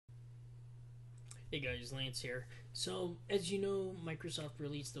Hey guys, Lance here. So, as you know, Microsoft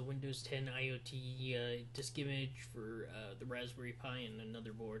released the Windows 10 IoT disk image for the Raspberry Pi and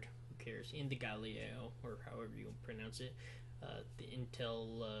another board. Who cares? In the Galileo, or however you pronounce it, the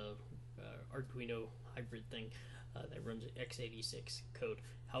Intel Arduino hybrid thing that runs x86 code.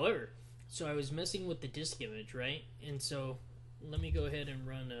 However, so I was messing with the disk image, right? And so, let me go ahead and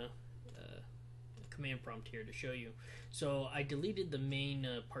run a command prompt here to show you. So I deleted the main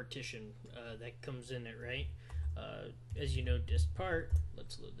partition that comes in it, right? As you know, disk part.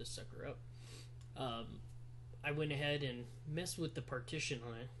 Let's load this sucker up. I went ahead and messed with the partition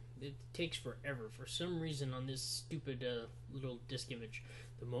on it. It takes forever for some reason on this stupid little disk image.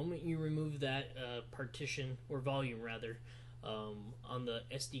 The moment you remove that partition or volume rather on the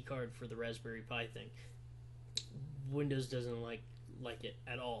SD card for the Raspberry Pi thing, Windows doesn't like it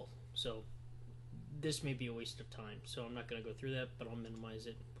at all. So this may be a waste of time, so I'm not going to go through that, but I'll minimize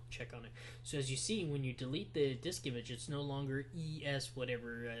it. Check on it. So as you see, when you delete the disk image, it's no longer ES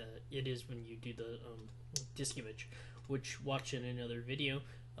whatever it is when you do the disk image, which watch in another video,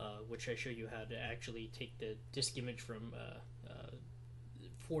 which I show you how to actually take the disk image from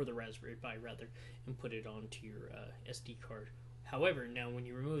for the Raspberry Pi rather, and put it onto your SD card. However, now when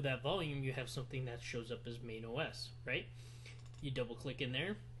you remove that volume, you have something that shows up as MainOS, right? You double click in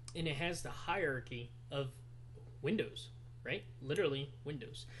there, and it has the hierarchy of Windows, right? Literally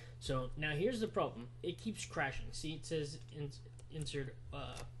Windows. So now here's the problem. It keeps crashing. See, it says insert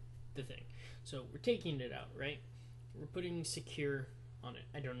the thing. So we're taking it out, right? We're putting secure on it.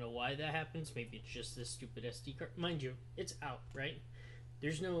 I don't know why that happens. Maybe it's just this stupid SD card. Mind you, it's out, right?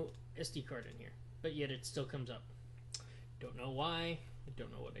 There's no SD card in here, but yet it still comes up. Don't know why. I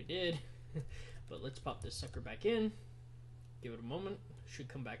don't know what I did. But let's pop this sucker back in. Give it a moment. Should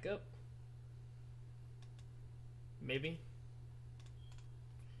come back up. Maybe.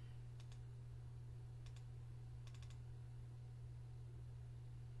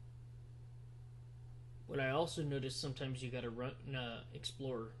 What I also noticed, sometimes you gotta run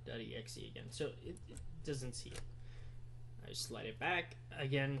explorer.exe again, so it doesn't see it. I slide it back.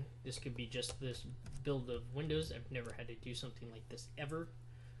 Again, this could be just this build of Windows. I've never had to do something like this ever.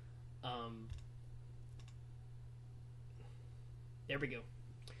 There we go.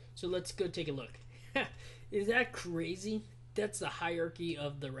 So let's go take a look. Is that crazy? That's the hierarchy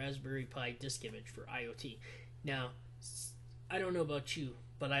of the Raspberry Pi disk image for IoT. Now, I don't know about you,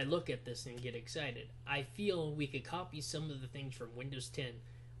 but I look at this and get excited. I feel we could copy some of the things from Windows 10,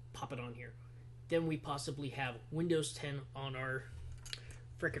 pop it on here. Then we possibly have Windows 10 on our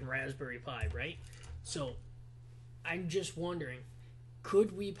frickin' Raspberry Pi, right? So, I'm just wondering,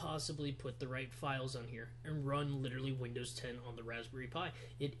 could we possibly put the right files on here and run literally Windows 10 on the Raspberry Pi?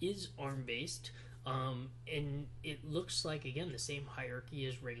 It is ARM based, and it looks like, again, the same hierarchy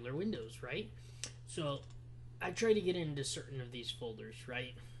as regular Windows, right? So I try to get into certain of these folders,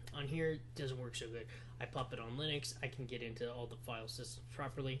 right? On here, it doesn't work so good. I pop it on Linux, I can get into all the file systems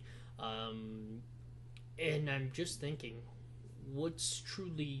properly, and I'm just thinking, what's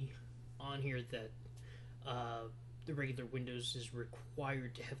truly on here that the regular Windows is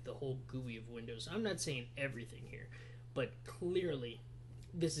required to have the whole GUI of Windows? I'm not saying everything here, but clearly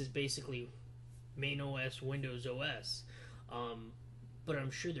this is basically MainOS, Windows OS. But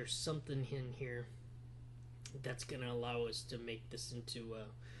I'm sure there's something in here that's going to allow us to make this into a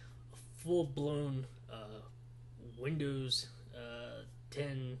full-blown Windows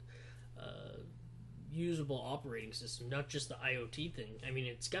 10 usable operating system, not just the IoT thing. I mean,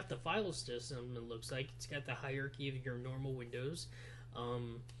 it's got the file system, it looks like. It's got the hierarchy of your normal Windows.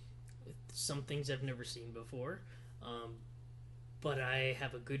 Some things I've never seen before. But I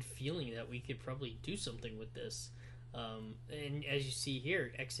have a good feeling that we could probably do something with this. And as you see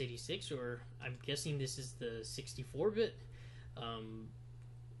here, x86, or I'm guessing this is the 64-bit.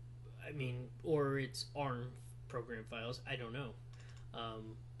 I mean, or it's ARM program files. I don't know.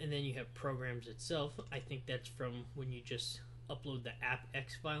 And then you have programs itself. I think that's from when you just upload the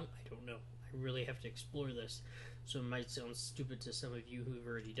appx file. I don't know. I really have to explore this. So it might sound stupid to some of you who have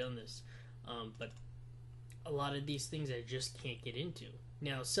already done this. But a lot of these things I just can't get into.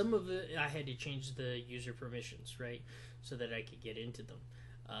 Now, some of it I had to change the user permissions, right, so that I could get into them.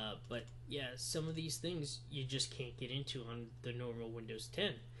 But yeah, some of these things you just can't get into on the normal Windows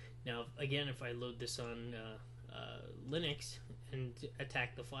 10. Now, again, if I load this on Linux and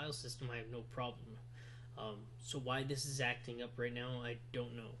attack the file system, I have no problem. So why this is acting up right now, I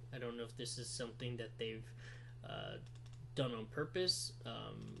don't know. I don't know if this is something that they've done on purpose,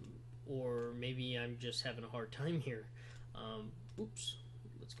 or maybe I'm just having a hard time here. Oops,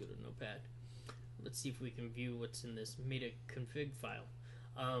 let's go to Notepad. Let's see if we can view what's in this meta config file.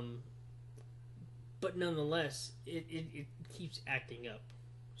 But nonetheless, it keeps acting up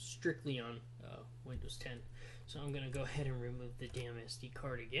strictly on Windows 10. So I'm going to go ahead and remove the damn SD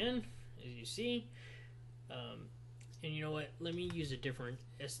card again, as you see. And you know what? Let me use a different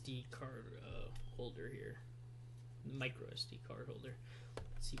SD card holder here. Micro SD card holder.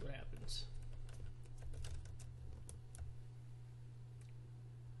 Let's see what happens.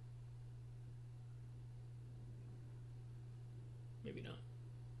 Maybe not.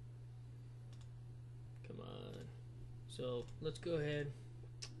 Come on. So let's go ahead.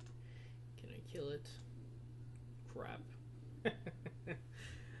 Can I kill it? Crap.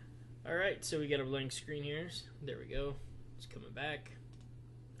 Alright, so we got a blank screen here. There we go. It's coming back.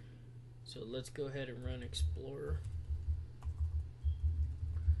 So let's go ahead and run Explorer.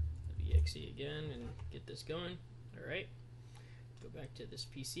 .exe again and get this going. Alright. Go back to this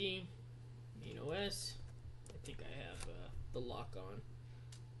PC. MainOS. I think I have the lock on.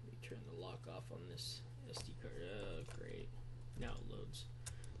 Let me turn the lock off on this SD card. Great. Now it loads.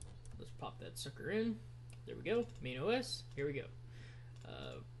 Let's pop that sucker in. There we go. MainOS. Here we go.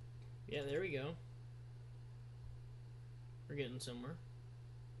 Yeah, there we go. We're getting somewhere.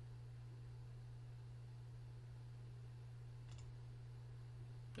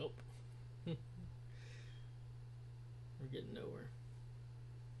 Nope. We're getting nowhere.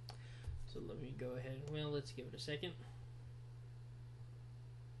 So let me go ahead. Well, let's give it a second.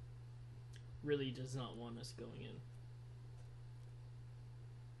 Really does not want us going in.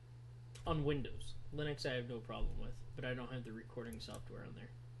 On Windows. Linux I have no problem with, but I don't have the recording software on there.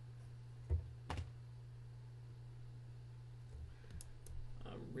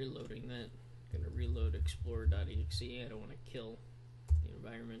 I'm reloading that. I'm gonna reload explorer.exe. I don't want to kill the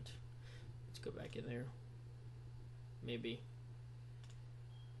environment. Let's go back in there. Maybe.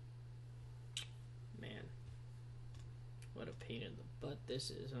 Man. What a pain in the butt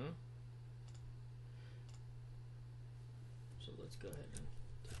this is, huh? So let's go ahead and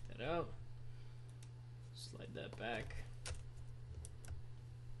take that out. Slide that back.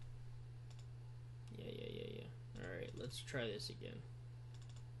 Yeah. Alright, let's try this again.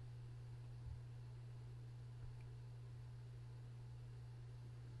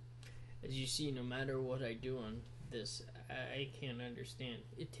 As you see, no matter what I do on this, I can't understand.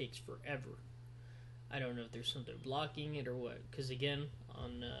 It takes forever. I don't know if there's something blocking it or what. Because again,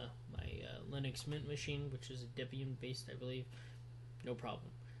 on my Linux Mint machine, which is a Debian based, I believe, no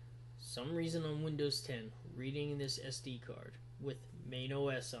problem. Some reason on Windows 10, reading this SD card with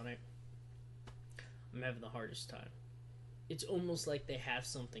MainOS on it, I'm having the hardest time. It's almost like they have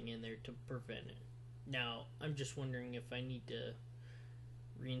something in there to prevent it. Now, I'm just wondering if I need to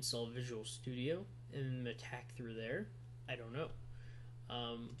reinstall Visual Studio and attack through there. I don't know.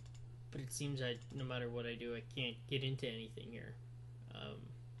 But it seems that no matter what I do, I can't get into anything here.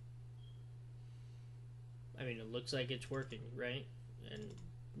 I mean, it looks like it's working, right? And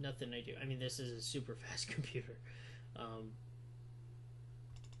nothing I do. I mean, this is a super fast computer.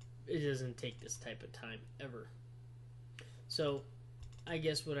 It doesn't take this type of time ever. So, I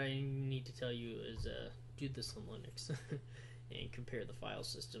guess what I need to tell you is do this on Linux and compare the file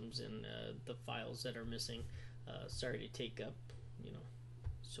systems and the files that are missing. Sorry to take up,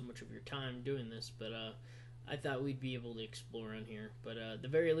 so much of your time doing this, but I thought we'd be able to explore on here. But at the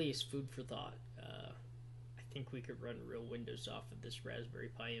very least, food for thought. I think we could run real Windows off of this Raspberry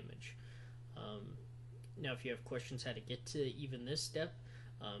Pi Image. Now, if you have questions how to get to even this step,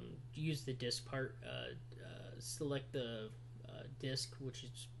 use the disk part. Select the disk, which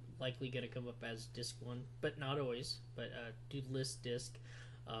is likely going to come up as disk 1, but not always. But do list disk,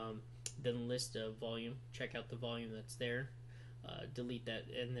 then list volume. Check out the volume that's there. Delete that,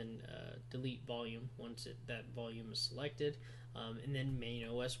 and then delete volume once that volume is selected, and then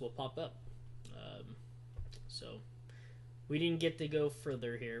MainOS will pop up. So we didn't get to go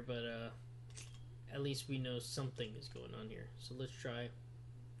further here, but at least we know something is going on here. So let's try.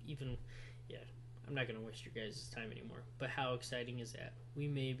 I'm not going to waste your guys' time anymore, but how exciting is that? We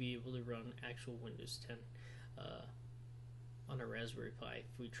may be able to run actual Windows 10 on a Raspberry Pi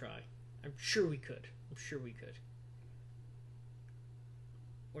if we try. I'm sure we could.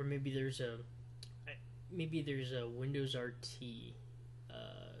 Or maybe there's a Windows RT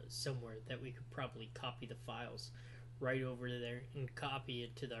somewhere that we could probably copy the files right over there and copy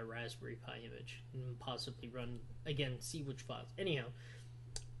it to the Raspberry Pi Image and possibly run again, see which files. Anyhow,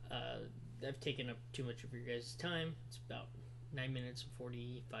 I've taken up too much of your guys' time. It's about 9 minutes and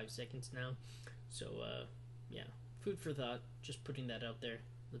 45 seconds now. So yeah, food for thought. Just putting that out there.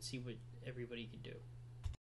 Let's see what everybody can do.